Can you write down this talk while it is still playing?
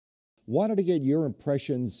Wanted to get your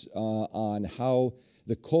impressions on how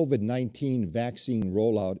the COVID-19 vaccine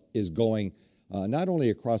rollout is going, not only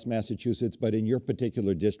across Massachusetts, but in your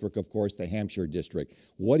particular district, of course, the Hampshire District.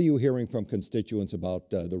 What are you hearing from constituents about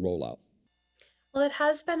the rollout? Well, it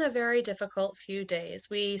has been a very difficult few days.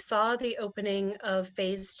 We saw the opening of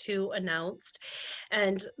phase two announced,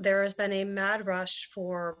 and there has been a mad rush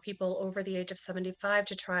for people over the age of 75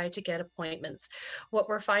 to try to get appointments. What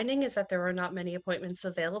we're finding is that there are not many appointments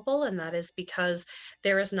available, and that is because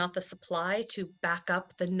there is not the supply to back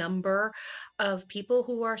up the number of people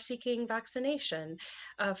who are seeking vaccination.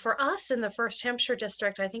 For us in the First Hampshire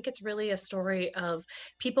District, I think it's really a story of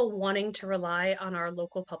people wanting to rely on our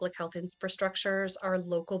local public health infrastructures, our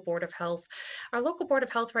local Board of Health. Our local Board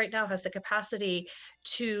of Health right now has the capacity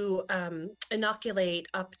to inoculate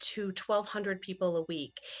up to 1,200 people a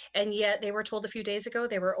week. And yet they were told a few days ago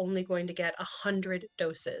they were only going to get 100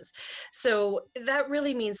 doses. So that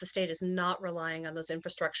really means the state is not relying on those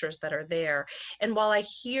infrastructures that are there. And while I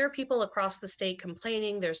hear people across the state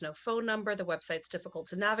complaining there's no phone number, the website's difficult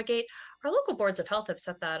to navigate, our local boards of health have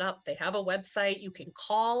set that up. They have a website, you can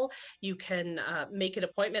call, you can make an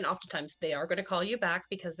appointment. Oftentimes they are going to call you back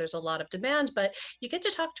because there's a lot of demand, but you get to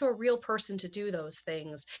talk to a real person to do those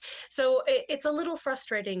things. So it's a little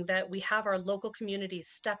frustrating that we have our local communities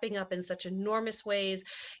stepping up in such enormous ways,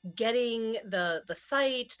 getting the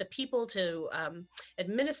site, the people to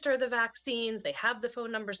administer the vaccines. They have the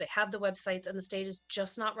phone numbers, they have the websites, and the state is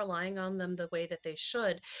just not relying on them the way that they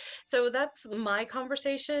should. So that's my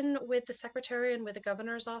conversation with the secretary and with the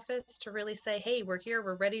governor's office to really say, hey, we're here,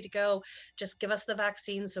 we're ready to go. Just give us the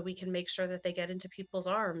vaccines so we can make sure that they get into people's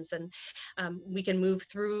arms, and we can move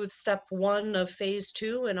through step one of phase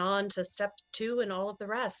two and on to step two and all of the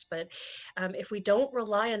rest. But if we don't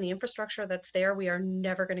rely on the infrastructure that's there, we are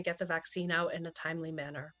never going to get the vaccine out in a timely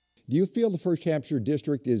manner. Do you feel the First Hampshire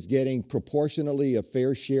District is getting proportionally a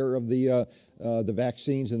fair share of the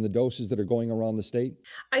vaccines and the doses that are going around the state?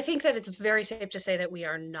 I think that it's very safe to say that we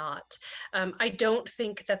are not. I don't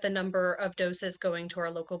think that the number of doses going to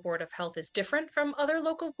our local Board of Health is different from other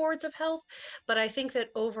local boards of health, but I think that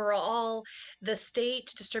overall, the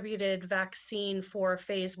state distributed vaccine for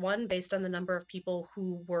phase one based on the number of people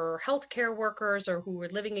who were healthcare workers or who were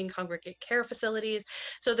living in congregate care facilities.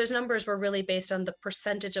 So those numbers were really based on the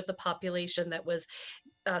percentage of the population that was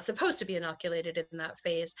supposed to be inoculated in that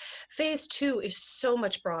phase. Phase two is so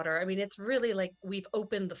much broader. I mean, it's really like we've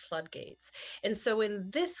opened the floodgates. And so in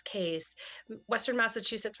this case, Western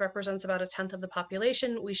Massachusetts represents about 1/10 of the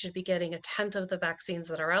population. We should be getting 1/10 of the vaccines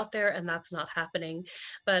that are out there, and that's not happening.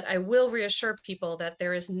 But I will reassure people that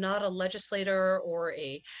there is not a legislator or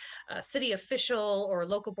a city official or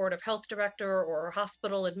local board of health director or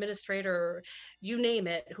hospital administrator, you name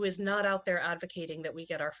it, who is not out there advocating that we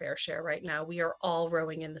get our fair share right now. We are all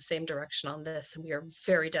rowing in the same direction on this, and we are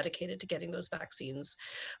very dedicated to getting those vaccines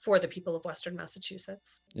for the people of Western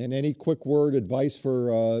Massachusetts. And any quick word advice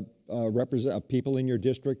for people in your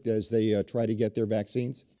district as they try to get their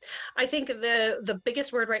vaccines? I think the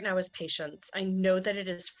biggest word right now is patience. I know that it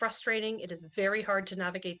is frustrating. It is very hard to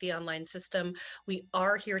navigate the online system. We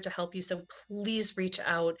are here to help you, so please reach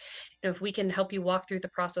out. If we can help you walk through the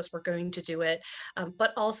process, we're going to do it.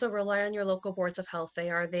 But also rely on your local boards of health. They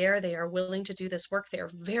are there. They are willing to do this work. They are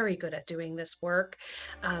very good at doing this work.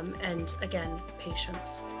 And again,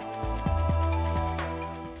 patience.